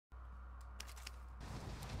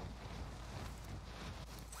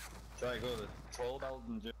Should I go to the troll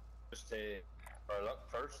building just to for luck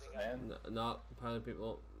first, and then? Not pilot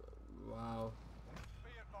people. Wow.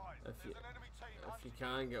 If you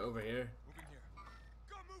can get over here.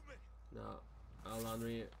 No, I'll land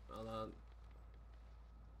with you. I'll land.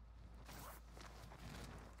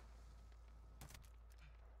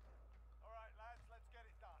 Alright lads, let's get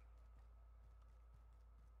it done.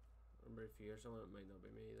 Remember, if you hear someone, it might not be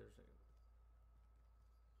me either. So.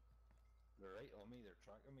 They're right on me, they're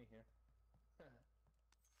tracking me here.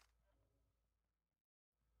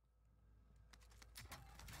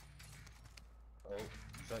 Oh, is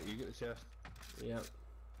that you get the chest? Yep.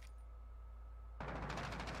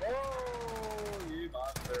 Oh, you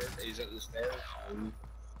bastard! He's at the stairs.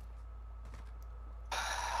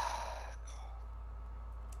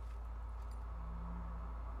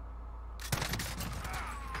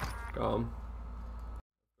 Got him.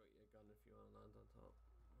 I've got your gun if you want to land on top.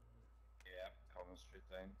 Yeah, coming straight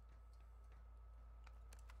down.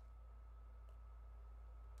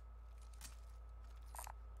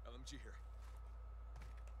 LMG here.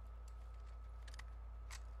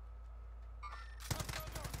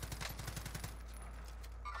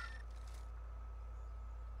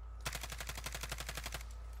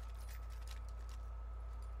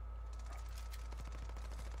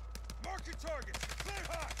 Mark your target. Clear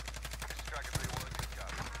hot. Striker 3-1. Good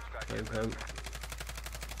job. Back in.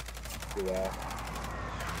 Yeah.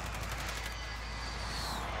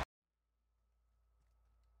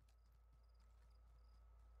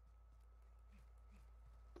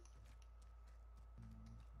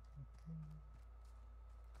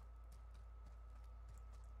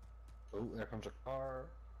 Oh, there comes a car.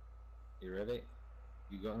 You ready?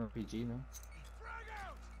 You got an RPG now? Frag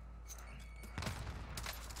out.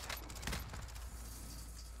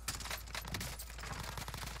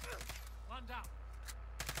 One down.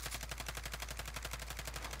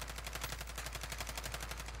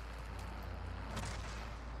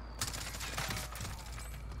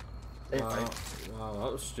 Wow,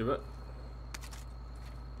 that was stupid.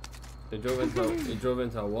 He drove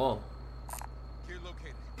into a wall. Gear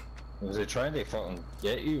located. Was he trying to fucking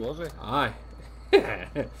get you, was he? Aye.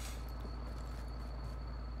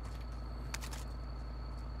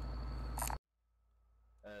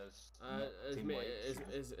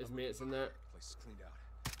 His mate's in there. Place is cleaned out.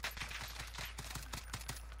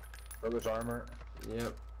 Brother's armor.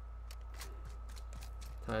 Yep.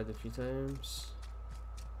 Tied a few times.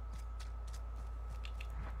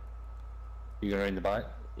 You going around the back?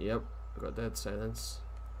 Yep. Got dead silence.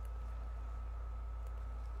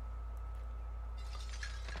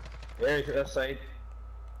 Yeah, to this side.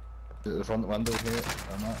 To the front window here.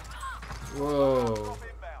 Or not. Whoa.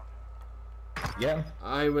 Yeah.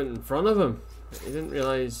 I went in front of him. He didn't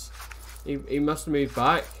realise. He must have moved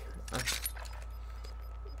back.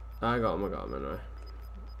 I got him anyway.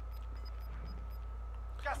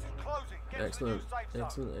 Gas is closing. Get Excellent. to the new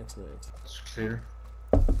safe zone. Excellent. It's clear.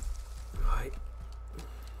 Right.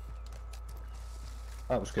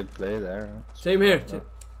 That was good play there. Same here.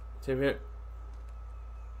 Same here.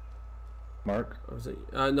 Mark. Or was it?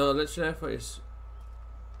 No, let's check for his.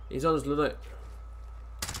 He's on his loadout.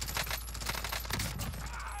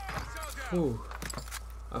 Ooh.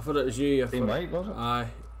 I thought it was you. Team white, was it? Aye,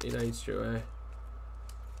 he died straight away.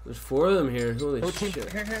 There's 4 of them here. Holy shit.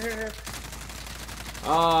 Here.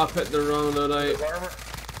 Ah, I picked the wrong loadout.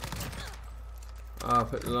 Ah, I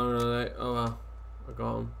picked the wrong loadout. Oh well. I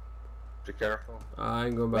got him. Be careful. I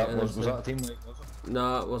ain't going back in. Was that a team white, was it?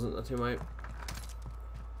 No, it wasn't a team wipe.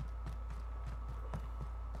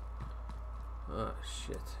 Ah,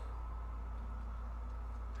 shit.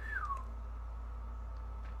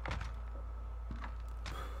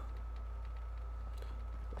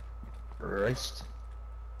 Christ.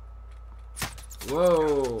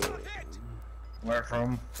 Whoa. Where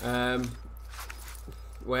from?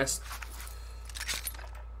 West.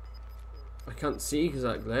 I can't see because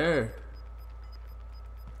that glare.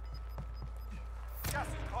 Gas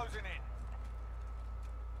is closing in.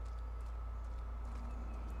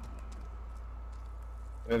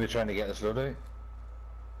 Maybe trying to get this loadout.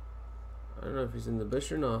 I don't know if he's in the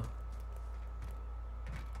bush or not.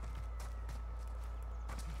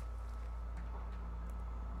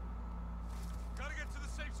 Gotta get to the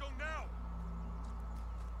safe zone now.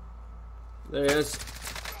 There he is.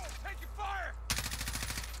 Taking fire.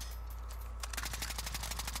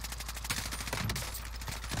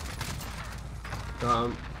 Got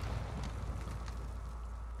him.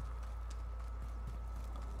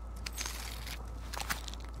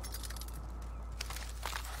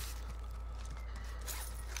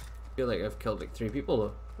 I feel like I've killed like 3 people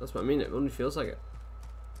though. That's what I mean. It only feels like it.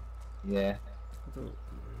 Yeah. I don't.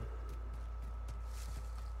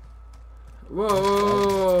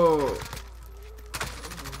 Whoa!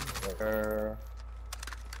 There.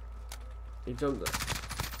 He jumped it.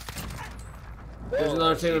 There's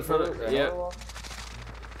another team in front of it. Yeah.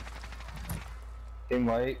 Team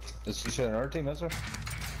white. Is he another team, is there?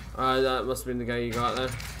 That must have been the guy you got there.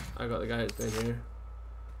 I got the guy that's down here.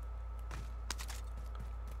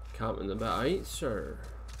 Camping the bit out, sir.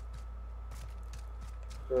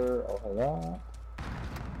 Sure, I'll have that.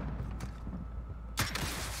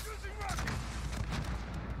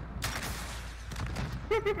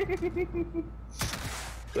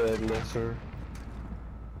 Dead lesser.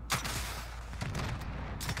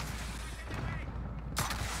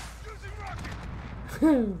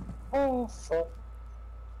 Oh fuck.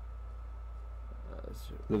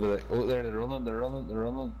 Look at that. Oh, there, they're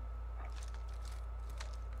running.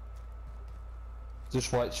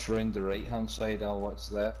 Just watch around the right hand side, I'll watch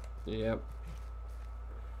that. Yep.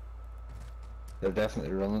 They're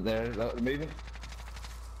definitely running there. They're moving.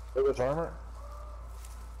 Look at armor.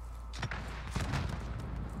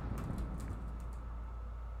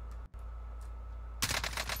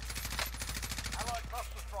 Allied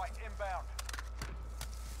cluster strike inbound.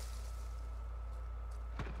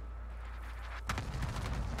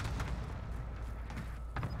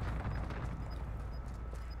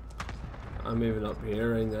 I'm moving up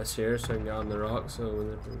here around this here so I can get on the rock so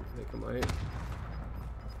when they come out.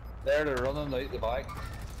 There, they're running out the back.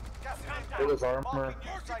 Look at armor.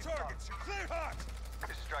 This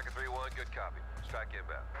is Striker 3-1, good copy. Strike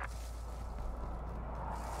inbound.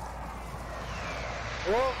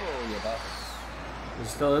 Whoa, you bastard. He's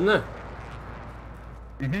still in there?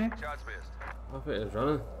 Shots missed. I thought he was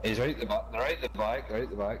running. He's right the back. They're out the back. They're out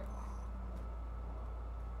the back.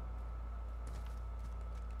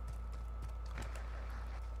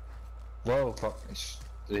 Whoa, fuck.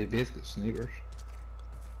 They both got snipers.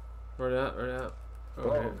 Where they at? Where they at? Oh,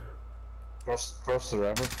 Whoa. here. Cross the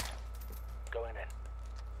river. Going in.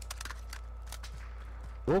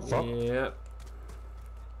 Oh, fuck. Yep.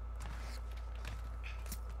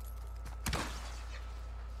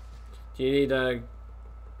 Do you need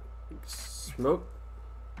smoke?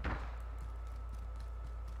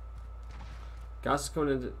 Gas is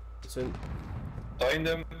coming in soon. Down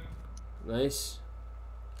them. Nice.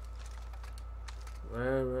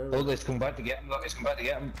 Where? Oh, let's come back to get him. Look, let's come back to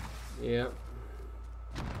get him. Yep.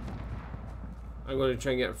 I'm going to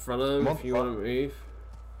try and get in front of him if you want to move.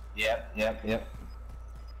 Yep.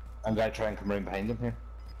 I'm going to try and come around behind him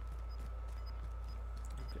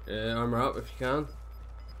here. Armor up if you can.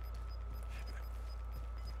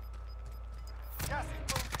 Gas is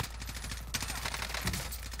moving.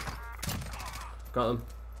 Got them.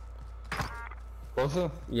 Both of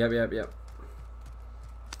them? Yep.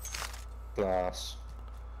 Glass.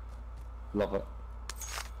 Love it.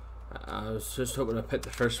 I was just hoping I picked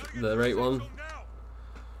the right one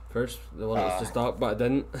first, the one that was just up, but I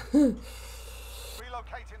didn't. Relocating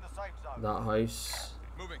the safe zone. That house.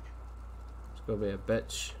 Moving. It's gonna be a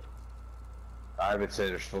bitch. I would say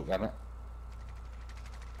there's folk in it.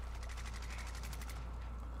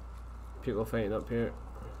 People fighting up here.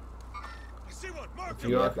 You see one? Mark If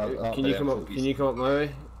you are, can you come up? Can you come up my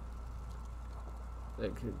way?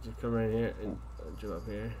 Like, just come around here and jump up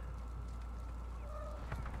here.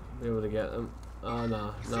 Be able to get them. Oh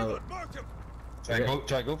no.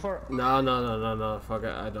 Should I go for it? No. Fuck it,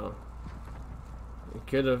 I don't. You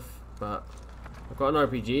could have, but I've got an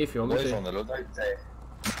RPG if you want me Boys to. on the loadout.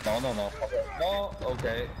 No. No,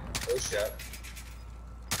 okay. Oh shit.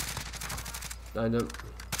 Down them.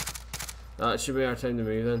 That should be our time to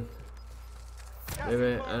move then.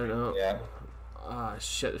 Maybe, I don't know. Yeah. Ah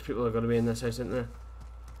shit, there's people that are going to be in this house, isn't there?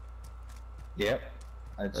 Yep.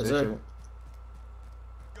 I'd say Is there? so.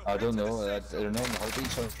 I don't know. I don't know. How do you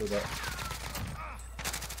sound for that?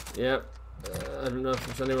 Yep. I don't know if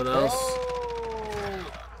there's anyone else. Oh!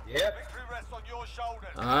 Yep. Victory rests on your shoulders.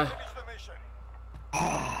 Aye. Finish the mission.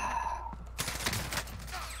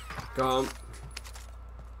 Got him.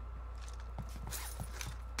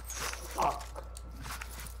 Fuck.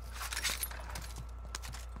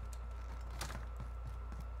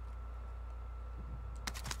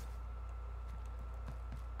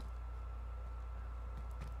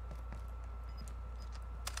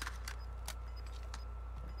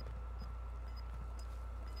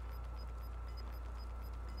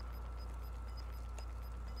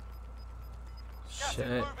 Gas is moving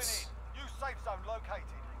in. Shit. New safe zone located.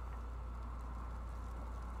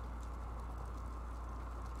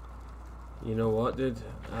 You know what, dude?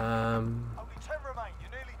 Only 10 remain. You're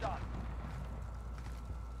nearly done.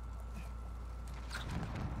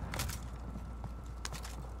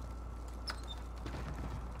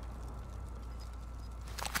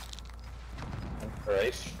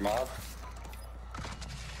 Christ, mad.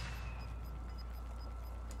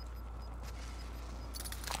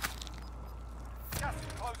 Gas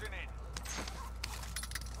is closing in.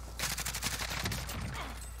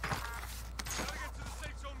 Gotta get to the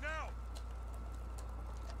safe zone now.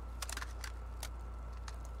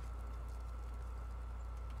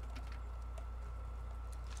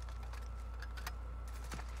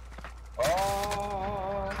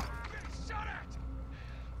 Oh! Getting shot at.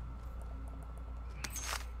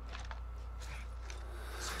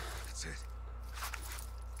 That's it.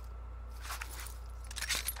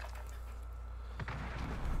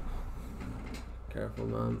 Careful,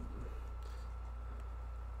 man.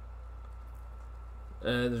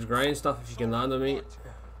 There's grind stuff if you can land on me.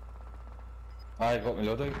 I got me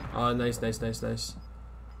loading. Oh, nice, nice, nice, nice.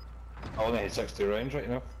 I only hit 60 rounds right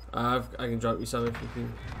now. I can drop you some if you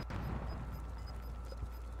can.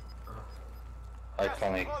 I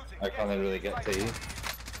can't really get to you. 5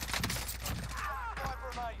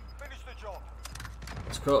 remain. Finish the job.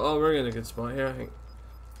 Let's go. Oh, we're in a good spot here, I think.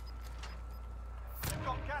 We've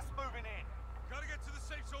got gas moving in. Gotta get to the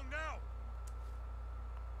safe zone now.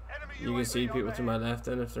 Enemy You can see UAV people to my overhead. left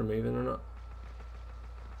then if they're moving or not.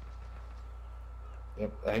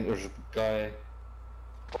 Yep, I think there's a guy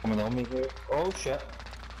coming on me here. Oh shit.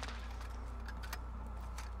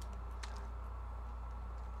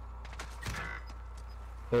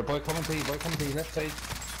 There, boy coming to you, left side.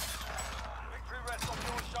 Victory rests on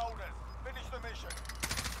your shoulders. Finish the mission.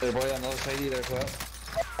 There, boy, on the other side of you there as well.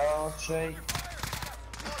 Oh shit.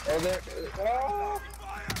 Oh there. Oh,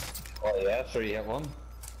 oh yeah, sure you hit one.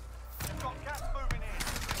 We've got gas moving in.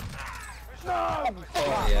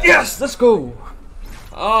 Oh yeah. Yes, let's go.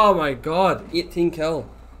 Oh my god, 18 kill.